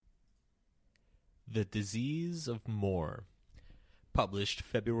The Disease of More, published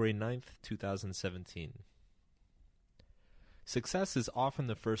February 9th, 2017. Success is often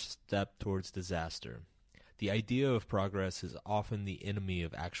the first step towards disaster. The idea of progress is often the enemy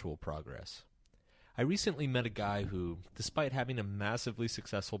of actual progress. I recently met a guy who, despite having a massively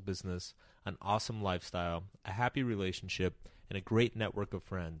successful business, an awesome lifestyle, a happy relationship, and a great network of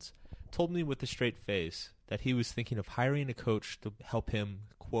friends, told me with a straight face that he was thinking of hiring a coach to help him,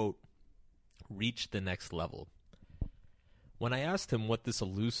 quote, reach the next level. When I asked him what this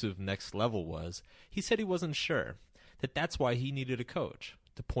elusive next level was, he said he wasn't sure, that that's why he needed a coach,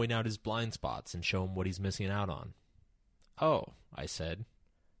 to point out his blind spots and show him what he's missing out on. Oh, I said,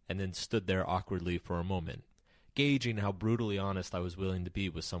 and then stood there awkwardly for a moment, gauging how brutally honest I was willing to be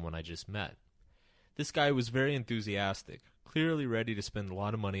with someone I just met. This guy was very enthusiastic, clearly ready to spend a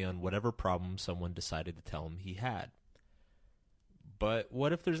lot of money on whatever problem someone decided to tell him he had. But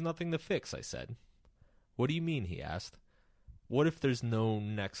what if there's nothing to fix, I said. What do you mean, he asked. What if there's no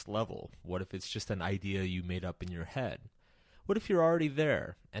next level? What if it's just an idea you made up in your head? What if you're already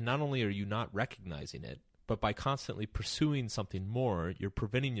there, and not only are you not recognizing it, but by constantly pursuing something more, you're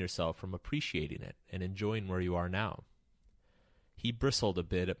preventing yourself from appreciating it and enjoying where you are now? He bristled a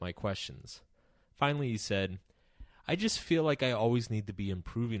bit at my questions. Finally, he said, I just feel like I always need to be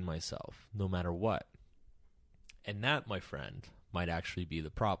improving myself, no matter what. And that, my friend, might actually be the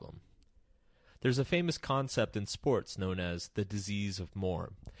problem. There's a famous concept in sports known as the disease of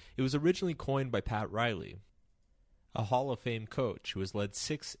more. It was originally coined by Pat Riley, a Hall of Fame coach who has led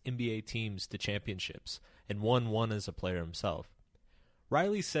 6 NBA teams to championships and won one as a player himself.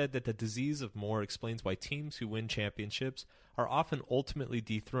 Riley said that the disease of more explains why teams who win championships are often ultimately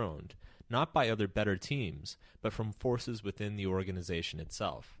dethroned, not by other better teams, but from forces within the organization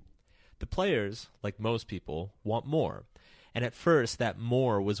itself. The players, like most people, want more, and at first that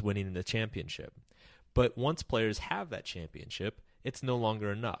more was winning the championship. But once players have that championship, it's no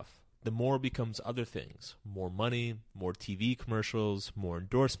longer enough. The more becomes other things: more money, more TV commercials, more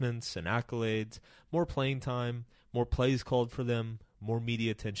endorsements and accolades, more playing time, more plays called for them, more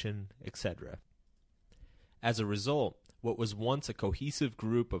media attention, etc. As a result, what was once a cohesive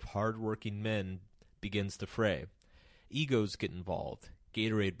group of hard-working men begins to fray. Egos get involved,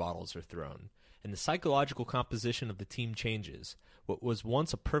 Gatorade bottles are thrown, and the psychological composition of the team changes. What was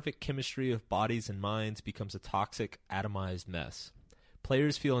once a perfect chemistry of bodies and minds becomes a toxic, atomized mess.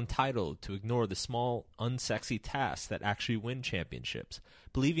 Players feel entitled to ignore the small, unsexy tasks that actually win championships,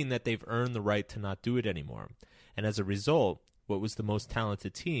 believing that they've earned the right to not do it anymore. And as a result, what was the most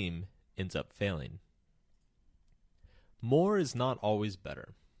talented team ends up failing. More is not always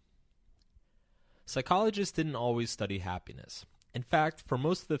better. Psychologists didn't always study happiness. In fact, for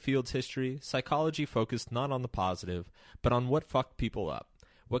most of the field's history, psychology focused not on the positive, but on what fucked people up,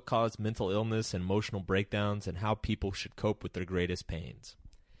 what caused mental illness and emotional breakdowns, and how people should cope with their greatest pains.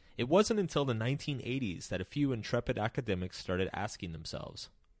 It wasn't until the 1980s that a few intrepid academics started asking themselves,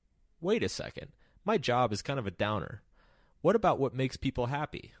 wait a second, my job is kind of a downer. What about what makes people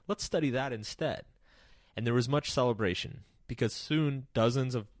happy? Let's study that instead. And there was much celebration, because soon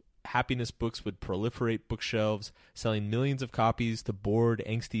dozens of happiness books would proliferate bookshelves, selling millions of copies to bored,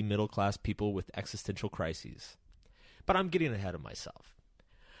 angsty middle-class people with existential crises. But I'm getting ahead of myself.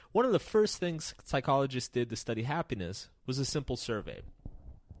 One of the first things psychologists did to study happiness was a simple survey.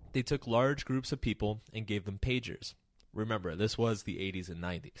 They took large groups of people and gave them pagers. Remember, this was the 80s and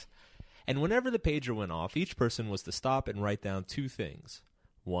 90s. And whenever the pager went off, each person was to stop and write down 2 things.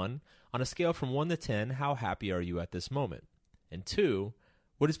 1, on a scale from 1 to 10, how happy are you at this moment? And 2,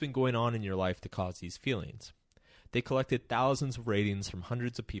 what has been going on in your life to cause these feelings? They collected thousands of ratings from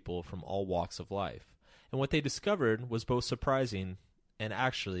hundreds of people from all walks of life. And what they discovered was both surprising and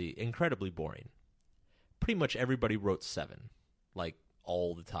actually incredibly boring. Pretty much everybody wrote 7, like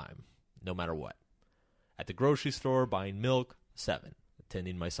all the time, no matter what. At the grocery store, buying milk, 7.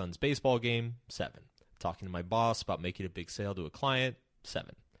 Attending my son's baseball game, 7. Talking to my boss about making a big sale to a client,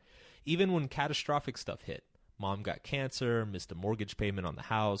 7. Even when catastrophic stuff hit, Mom got cancer, missed a mortgage payment on the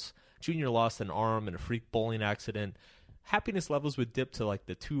house, Junior lost an arm in a freak bowling accident, happiness levels would dip to like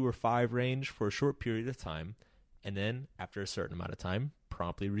the 2 or 5 range for a short period of time, and then, after a certain amount of time,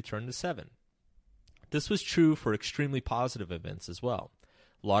 promptly return to 7. This was true for extremely positive events as well.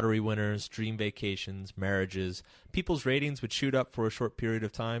 Lottery winners, dream vacations, marriages, people's ratings would shoot up for a short period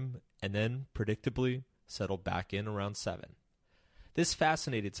of time, and then, predictably, settle back in around 7. This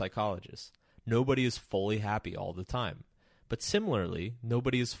fascinated psychologists. Nobody is fully happy all the time. But similarly,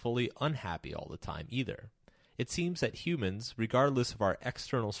 nobody is fully unhappy all the time either. It seems that humans, regardless of our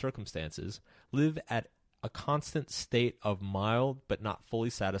external circumstances, live at a constant state of mild but not fully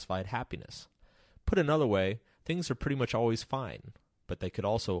satisfied happiness. Put another way, things are pretty much always fine, but they could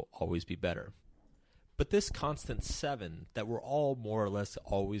also always be better. But this constant 7 that we're all more or less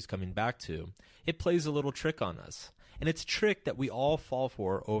always coming back to, it plays a little trick on us. And it's a trick that we all fall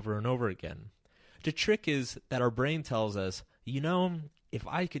for over and over again. The trick is that our brain tells us, if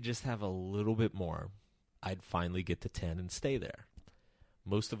I could just have a little bit more, I'd finally get to 10 and stay there.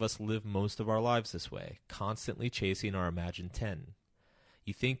 Most of us live most of our lives this way, constantly chasing our imagined 10.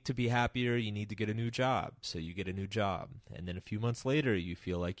 You think to be happier, you need to get a new job, so you get a new job. And then a few months later, you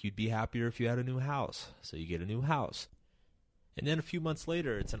feel like you'd be happier if you had a new house, so you get a new house. And then a few months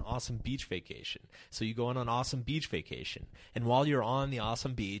later, it's an awesome beach vacation, so you go on an awesome beach vacation. And while you're on the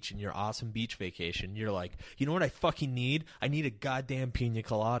awesome beach and your awesome beach vacation, you're like, you know what I fucking need? I need a goddamn pina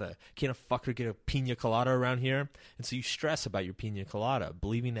colada. Can't a fucker get a pina colada around here? And so you stress about your pina colada,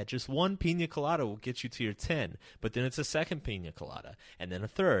 believing that just one pina colada will get you to your 10. But then it's a second pina colada, and then a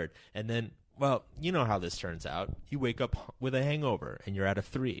third, and then, well, you know how this turns out. You wake up with a hangover, and you're at a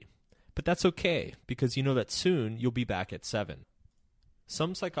 3. But that's okay, because you know that soon you'll be back at 7.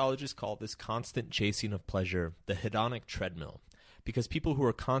 Some psychologists call this constant chasing of pleasure the hedonic treadmill, because people who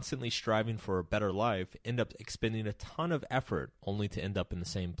are constantly striving for a better life end up expending a ton of effort only to end up in the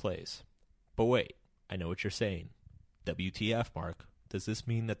same place. But wait, I know what you're saying. WTF, Mark? Does this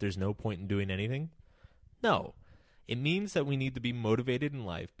mean that there's no point in doing anything? No. It means that we need to be motivated in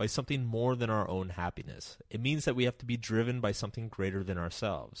life by something more than our own happiness. It means that we have to be driven by something greater than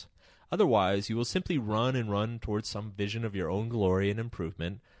ourselves. Otherwise, you will simply run and run towards some vision of your own glory and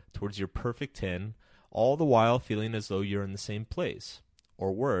improvement, towards your perfect 10, all the while feeling as though you're in the same place.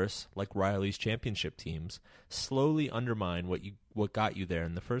 Or worse, like Riley's championship teams, slowly undermine what got you there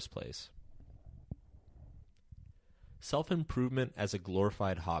in the first place. Self-improvement as a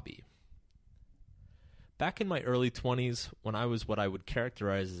glorified hobby. Back in my early 20s, when I was what I would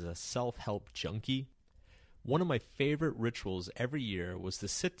characterize as a self-help junkie, one of my favorite rituals every year was to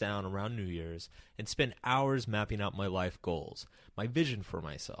sit down around New Year's and spend hours mapping out my life goals, my vision for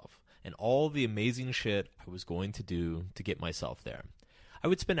myself, and all the amazing shit I was going to do to get myself there. I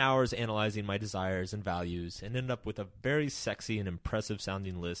would spend hours analyzing my desires and values and end up with a very sexy and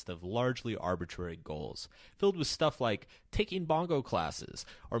impressive-sounding list of largely arbitrary goals, filled with stuff like taking bongo classes,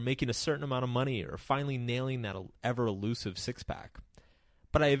 or making a certain amount of money, or finally nailing that ever-elusive six-pack.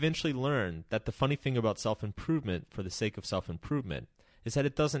 But I eventually learned that the funny thing about self-improvement for the sake of self-improvement is that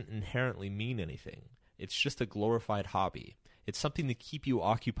it doesn't inherently mean anything. It's just a glorified hobby. It's something to keep you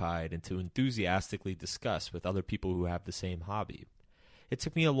occupied and to enthusiastically discuss with other people who have the same hobby. It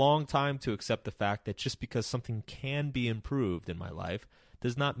took me a long time to accept the fact that just because something can be improved in my life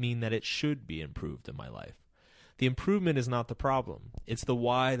does not mean that it should be improved in my life. The improvement is not the problem. It's the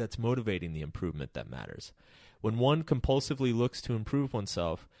why that's motivating the improvement that matters. When one compulsively looks to improve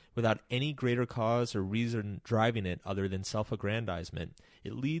oneself without any greater cause or reason driving it other than self-aggrandizement,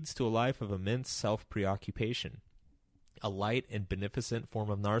 it leads to a life of immense self-preoccupation, a light and beneficent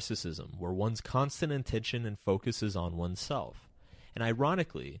form of narcissism where one's constant attention and focus is on oneself. And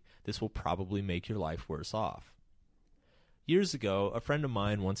ironically, this will probably make your life worse off. Years ago, a friend of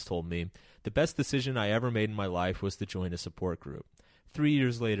mine once told me, the best decision I ever made in my life was to join a support group. 3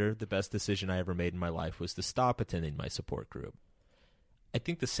 years later, the best decision I ever made in my life was to stop attending my support group. I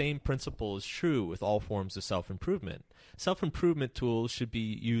think the same principle is true with all forms of self-improvement. Self-improvement tools should be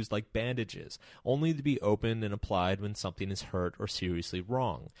used like bandages, only to be opened and applied when something is hurt or seriously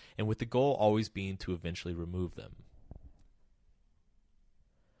wrong, and with the goal always being to eventually remove them.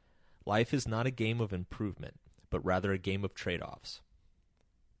 Life is not a game of improvement, but rather a game of trade-offs.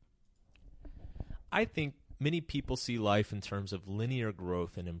 I think many people see life in terms of linear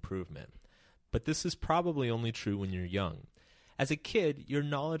growth and improvement, but this is probably only true when you're young. As a kid, your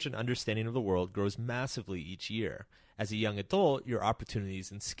knowledge and understanding of the world grows massively each year. As a young adult, your opportunities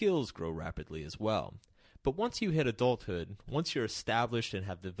and skills grow rapidly as well. But once you hit adulthood, once you're established and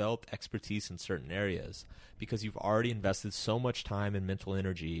have developed expertise in certain areas, because you've already invested so much time and mental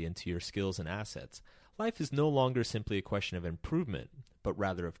energy into your skills and assets, life is no longer simply a question of improvement, but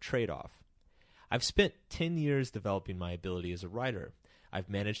rather of trade-off. I've spent 10 years developing my ability as a writer. I've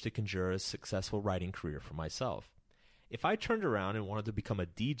managed to conjure a successful writing career for myself. If I turned around and wanted to become a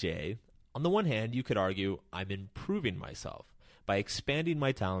DJ, on the one hand, you could argue I'm improving myself by expanding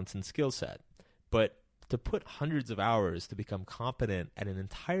my talents and skill set. But to put hundreds of hours to become competent at an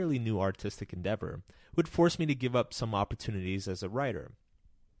entirely new artistic endeavor would force me to give up some opportunities as a writer.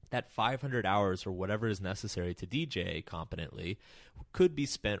 That 500 hours or whatever is necessary to DJ competently could be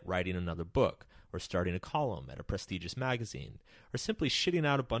spent writing another book, or starting a column at a prestigious magazine, or simply shitting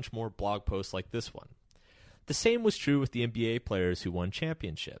out a bunch more blog posts like this one. The same was true with the NBA players who won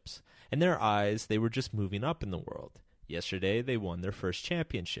championships. In their eyes, they were just moving up in the world. Yesterday, they won their first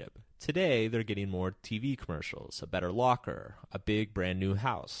championship. Today, they're getting more TV commercials, a better locker, a big brand new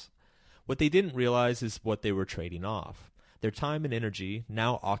house. What they didn't realize is what they were trading off. Their time and energy,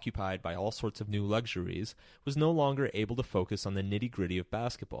 now occupied by all sorts of new luxuries, was no longer able to focus on the nitty-gritty of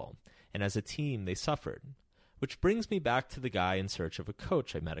basketball, and as a team, they suffered. Which brings me back to the guy in search of a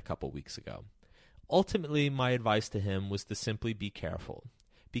coach I met a couple weeks ago. Ultimately, my advice to him was to simply be careful.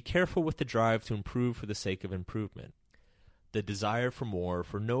 Be careful with the drive to improve for the sake of improvement. The desire for more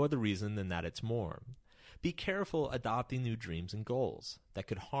for no other reason than that it's more. Be careful adopting new dreams and goals that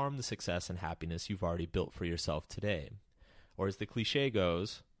could harm the success and happiness you've already built for yourself today. Or as the cliche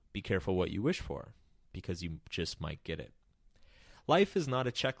goes, be careful what you wish for, because you just might get it. Life is not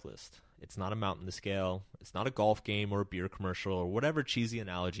a checklist. It's not a mountain to scale. It's not a golf game or a beer commercial or whatever cheesy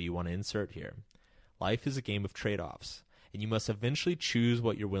analogy you want to insert here. Life is a game of trade-offs, and you must eventually choose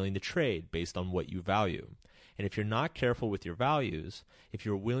what you're willing to trade based on what you value. And if you're not careful with your values, if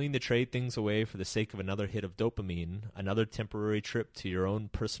you're willing to trade things away for the sake of another hit of dopamine, another temporary trip to your own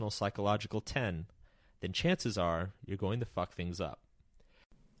personal psychological 10, then chances are you're going to fuck things up.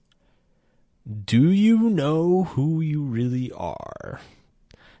 Do you know who you really are?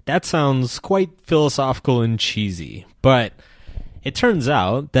 That sounds quite philosophical and cheesy, but it turns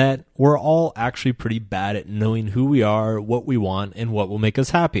out that we're all actually pretty bad at knowing who we are, what we want, and what will make us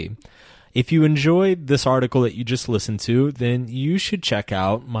happy. If you enjoyed this article that you just listened to, then you should check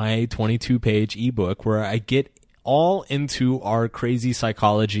out my 22-page ebook where I get all into our crazy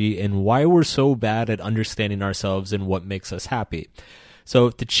psychology and why we're so bad at understanding ourselves and what makes us happy.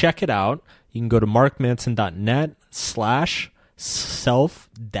 So to check it out, you can go to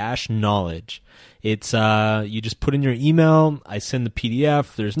markmanson.net/self-knowledge. It's you just put in your email. I send the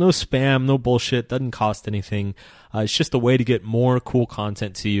PDF. There's no spam, no bullshit. Doesn't cost anything. It's just a way to get more cool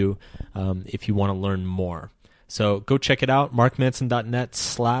content to you if you want to learn more. So go check it out.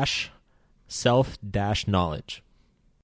 markmanson.net/self-knowledge.